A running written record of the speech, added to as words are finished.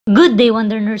Good day,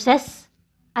 Wonder Nurses.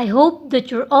 I hope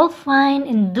that you're all fine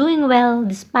and doing well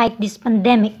despite this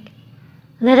pandemic.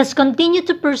 Let us continue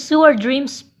to pursue our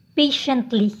dreams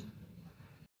patiently.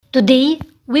 Today,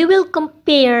 we will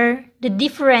compare the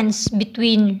difference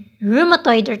between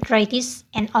rheumatoid arthritis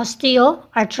and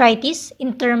osteoarthritis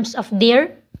in terms of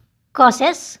their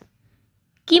causes,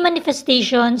 key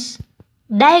manifestations,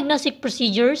 diagnostic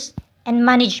procedures, and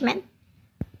management.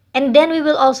 And then we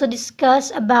will also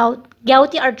discuss about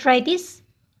gouty arthritis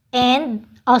and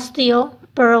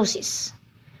osteoporosis.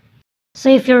 So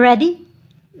if you're ready,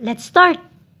 let's start.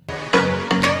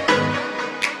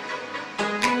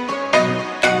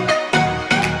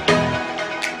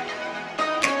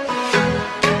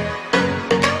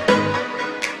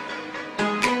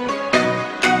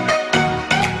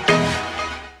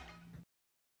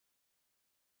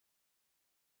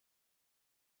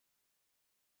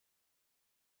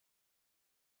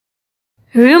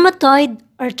 Rheumatoid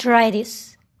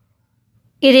arthritis.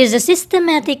 It is a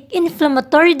systematic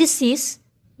inflammatory disease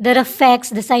that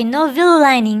affects the synovial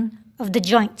lining of the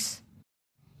joints.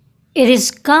 It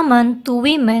is common to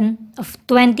women of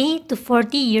 20 to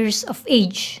 40 years of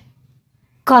age.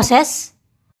 Causes: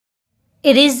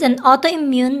 it is an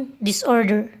autoimmune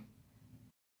disorder.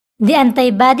 The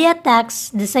antibody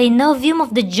attacks the synovium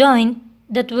of the joint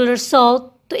that will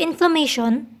result to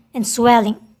inflammation and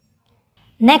swelling.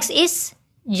 Next is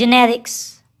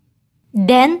genetics.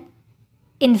 Then,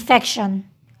 infection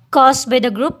caused by the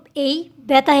group A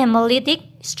beta hemolytic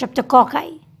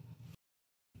streptococci.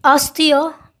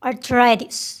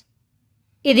 Osteoarthritis.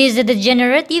 It is a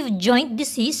degenerative joint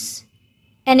disease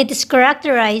and it is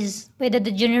characterized by the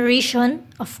degeneration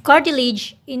of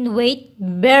cartilage in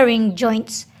weight-bearing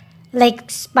joints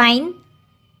like spine,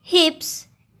 hips,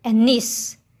 and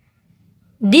knees.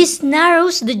 This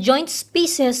narrows the joint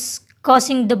spaces,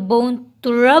 causing the bone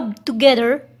to rub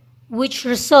together, which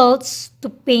results to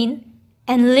pain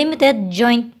and limited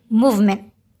joint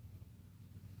movement.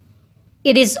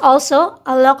 It is also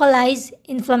a localized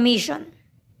inflammation.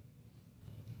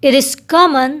 It is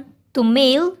common to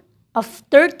male of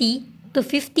 30 to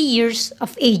 50 years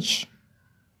of age.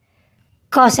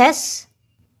 Causes: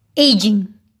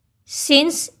 aging,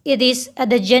 since it is a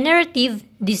degenerative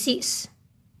disease.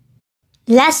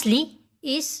 Lastly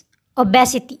is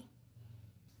obesity.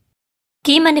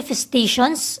 Key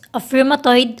manifestations of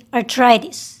rheumatoid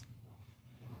arthritis.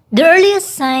 The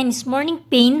earliest sign is morning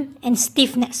pain and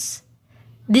stiffness.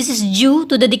 This is due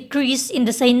to the decrease in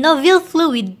the synovial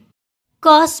fluid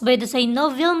caused by the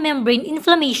synovial membrane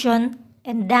inflammation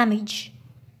and damage.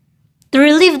 To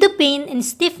relieve the pain and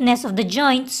stiffness of the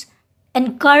joints,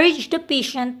 encourage the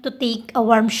patient to take a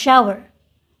warm shower.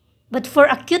 But for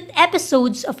acute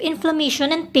episodes of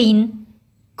inflammation and pain,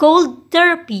 cold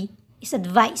therapy is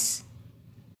advised.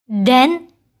 Then,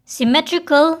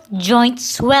 symmetrical joint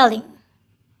swelling.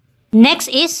 Next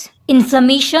is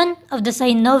inflammation of the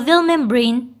synovial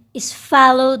membrane is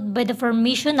followed by the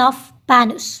formation of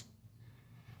pannus.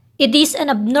 It is an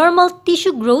abnormal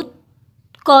tissue growth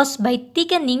caused by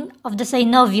thickening of the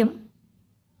synovium.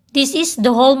 This is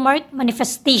the hallmark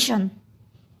manifestation.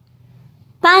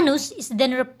 Pannus is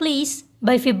then replaced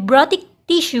by fibrotic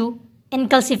tissue and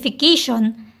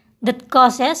calcification that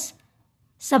causes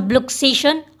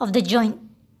subluxation of the joint.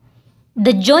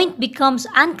 The joint becomes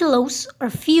ankylosed or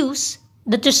fused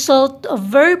that result of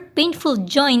very painful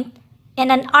joint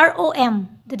and an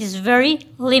ROM that is very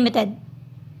limited.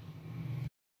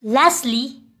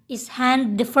 Lastly is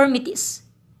hand deformities.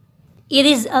 It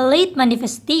is a late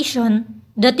manifestation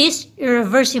that is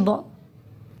irreversible.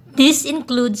 This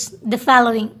includes the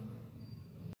following.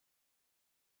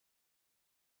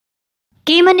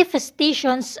 Key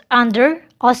manifestations under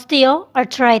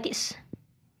osteoarthritis.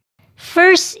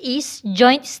 First is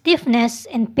joint stiffness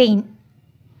and pain.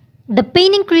 The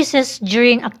pain increases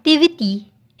during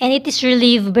activity and it is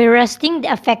relieved by resting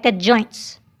the affected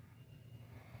joints.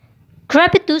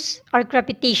 Crepitus or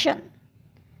crepitation.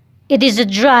 It is a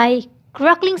dry,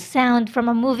 crackling sound from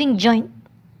a moving joint.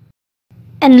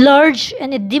 Enlarged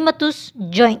and edematous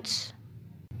joints.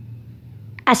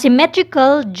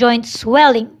 Asymmetrical joint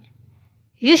swelling,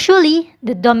 usually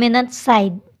the dominant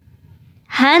side.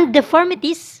 Hand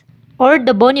deformities or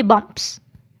the bony bumps.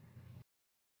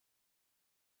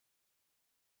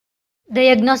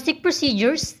 Diagnostic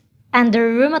procedures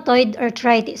under rheumatoid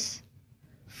arthritis.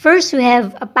 First, we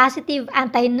have a positive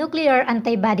anti-nuclear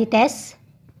antibody test,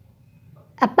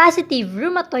 a positive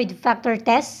rheumatoid factor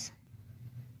test.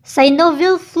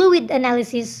 Synovial fluid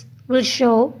analysis will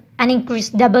show an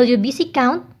increased WBC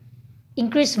count,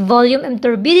 increased volume and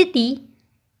turbidity,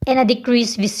 and a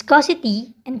decreased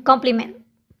viscosity and complement.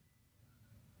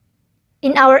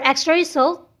 In our X-ray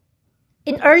result,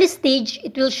 in early stage,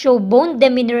 it will show bone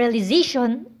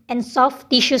demineralization and soft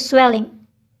tissue swelling.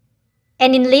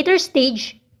 And in later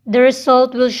stage, the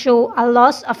result will show a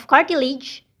loss of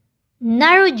cartilage,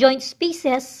 narrow joint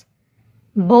spaces,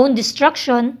 bone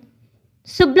destruction,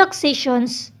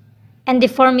 subluxations, and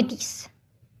deformities.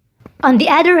 On the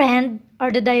other hand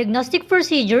are the diagnostic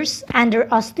procedures under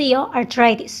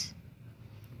osteoarthritis.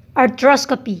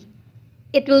 Arthroscopy.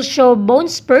 It will show bone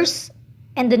spurs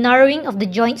and the narrowing of the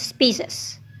joint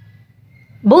spaces.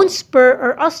 Bone spur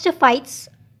or osteophytes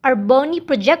are bony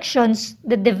projections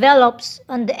that develops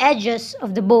on the edges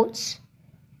of the bones.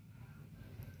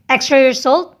 X-ray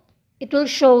result, it will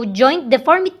show joint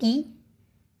deformity,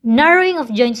 narrowing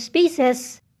of joint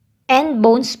spaces, and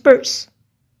bone spurs.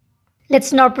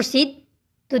 Let's now proceed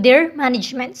to their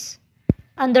managements.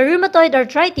 Under rheumatoid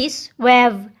arthritis, we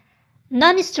have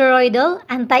non-steroidal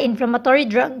anti-inflammatory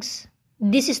drugs.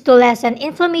 This is to lessen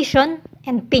inflammation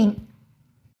and pain.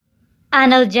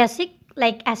 Analgesic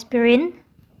like aspirin.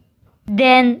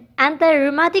 Then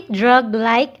anti-rheumatic drug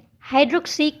like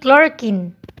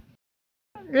hydroxychloroquine.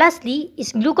 Lastly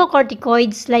is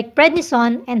glucocorticoids like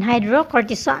prednisone and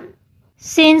hydrocortisone.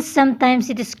 Since sometimes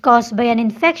it is caused by an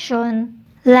infection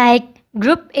like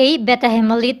group A beta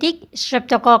hemolytic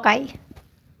streptococci.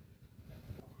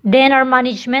 Then our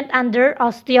management under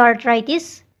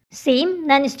osteoarthritis, same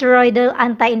non-steroidal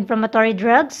anti-inflammatory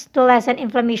drugs to lessen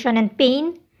inflammation and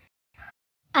pain.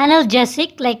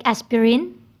 Analgesic like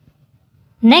aspirin.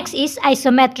 Next is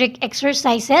isometric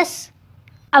exercises.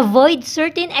 Avoid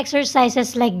certain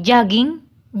exercises like jogging,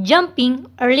 jumping,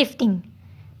 or lifting.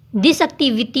 These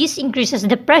activities increases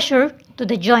the pressure to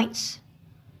the joints.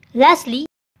 Lastly,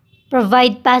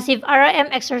 provide passive RRM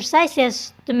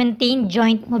exercises to maintain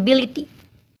joint mobility.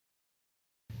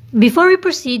 Before we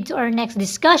proceed to our next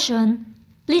discussion,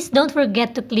 please don't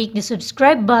forget to click the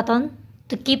subscribe button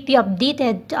to keep you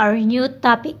updated to our new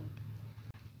topic.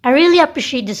 I really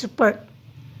appreciate the support.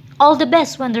 All the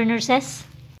best, Wonder Nurses!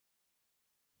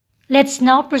 Let's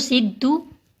now proceed to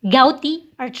gouty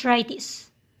arthritis.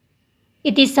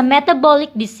 It is a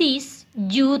metabolic disease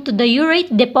due to the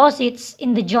urate deposits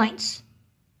in the joints,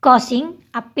 causing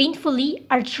a painfully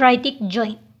arthritic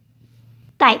joint.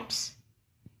 Types.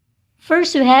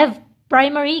 First, we have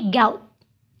primary gout.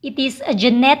 It is a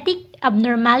genetic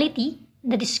abnormality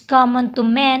that is common to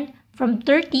men from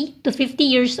 30 to 50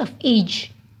 years of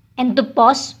age and to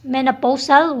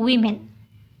post-menopausal women.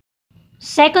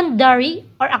 Secondary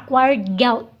or acquired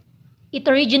gout. It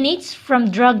originates from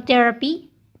drug therapy,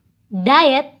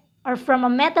 diet, or from a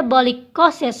metabolic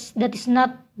causes that is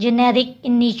not genetic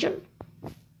in nature.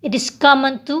 It is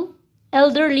common to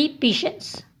elderly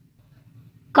patients.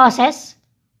 Causes: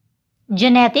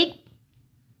 genetic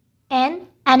and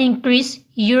an increased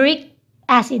uric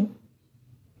acid.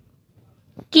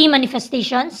 Key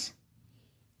manifestations.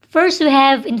 First, we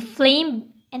have inflamed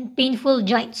and painful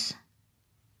joints.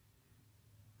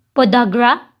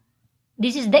 Podagra.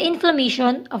 This is the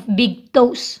inflammation of big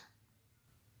toes.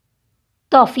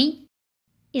 Tophi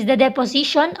is the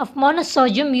deposition of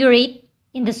monosodium urate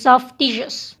in the soft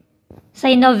tissues,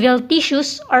 synovial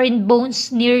tissues, or in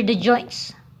bones near the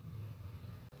joints.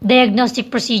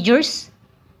 Diagnostic procedures: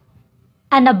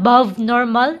 an above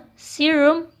normal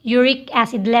serum uric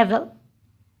acid level.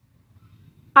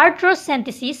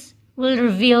 Arthrocentesis will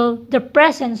reveal the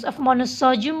presence of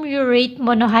monosodium urate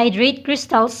monohydrate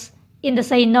crystals in the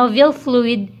synovial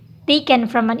fluid taken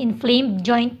from an inflamed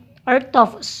joint or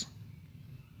tophus.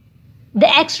 The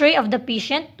X-ray of the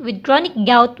patient with chronic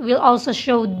gout will also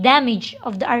show damage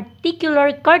of the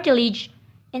articular cartilage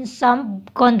and some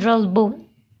chondral bone.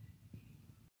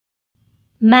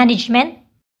 Management: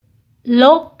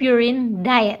 low purine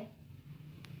diet.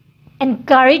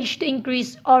 Encourage to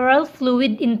increase oral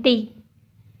fluid intake.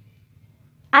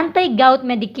 Anti-gout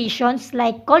medications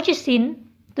like colchicine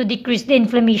to decrease the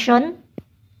inflammation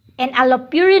and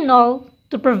allopurinol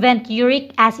to prevent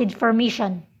uric acid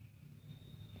formation.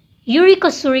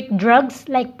 Uricosuric drugs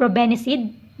like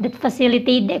probenecid that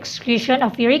facilitate the excretion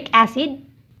of uric acid.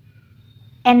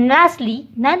 And lastly,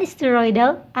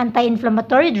 non-steroidal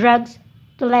anti-inflammatory drugs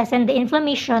to lessen the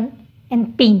inflammation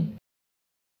and pain.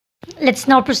 Let's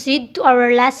now proceed to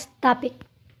our last topic,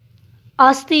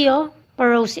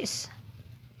 osteoporosis.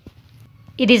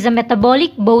 It is a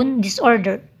metabolic bone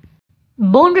disorder.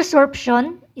 Bone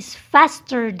resorption is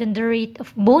faster than the rate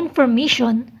of bone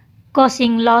formation,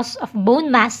 causing loss of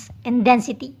bone mass and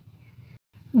density.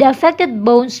 The affected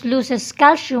bones loses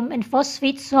calcium and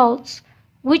phosphate salts,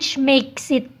 which makes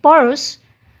it porous,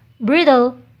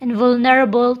 brittle, and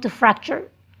vulnerable to fracture.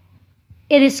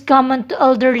 It is common to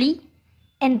elderly,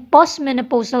 and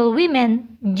postmenopausal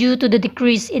women due to the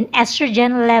decrease in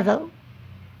estrogen level.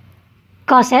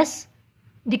 Causes: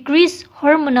 decreased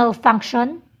hormonal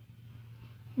function,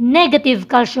 negative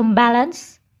calcium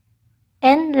balance,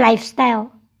 and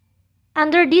lifestyle.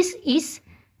 Under this is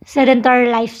sedentary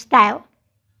lifestyle.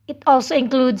 It also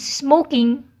includes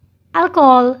smoking,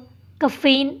 alcohol,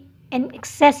 caffeine, and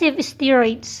excessive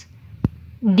steroids.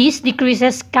 This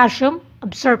decreases calcium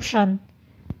absorption.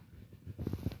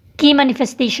 Key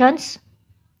manifestations: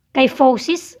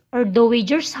 kyphosis or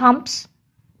dowager's humps,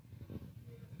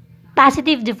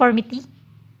 positive deformity,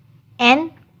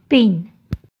 and pain.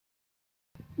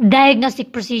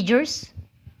 Diagnostic procedures: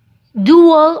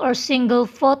 dual or single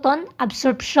photon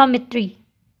absorptiometry.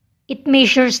 It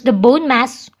measures the bone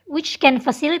mass, which can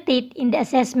facilitate in the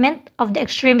assessment of the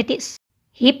extremities,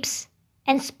 hips,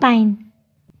 and spine.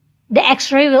 The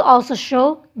X-ray will also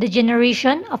show the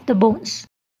degeneration of the bones.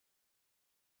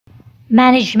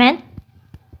 Management: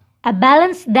 a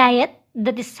balanced diet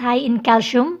that is high in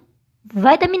calcium,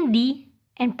 vitamin D,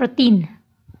 and protein.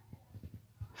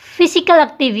 Physical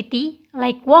activity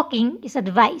like walking is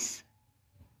advised.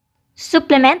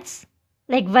 Supplements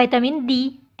like vitamin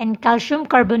D and calcium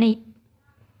carbonate.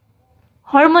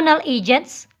 Hormonal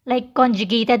agents like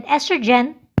conjugated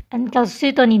estrogen and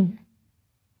calcitonin.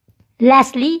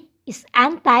 Lastly is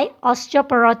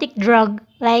anti-osteoporotic drug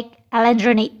like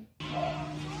alendronate.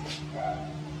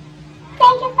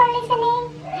 Thank you for listening.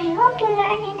 I hope you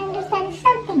learn and understand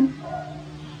something.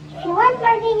 If you want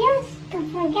more videos, don't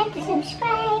forget to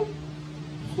subscribe.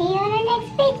 See you on the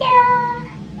next video.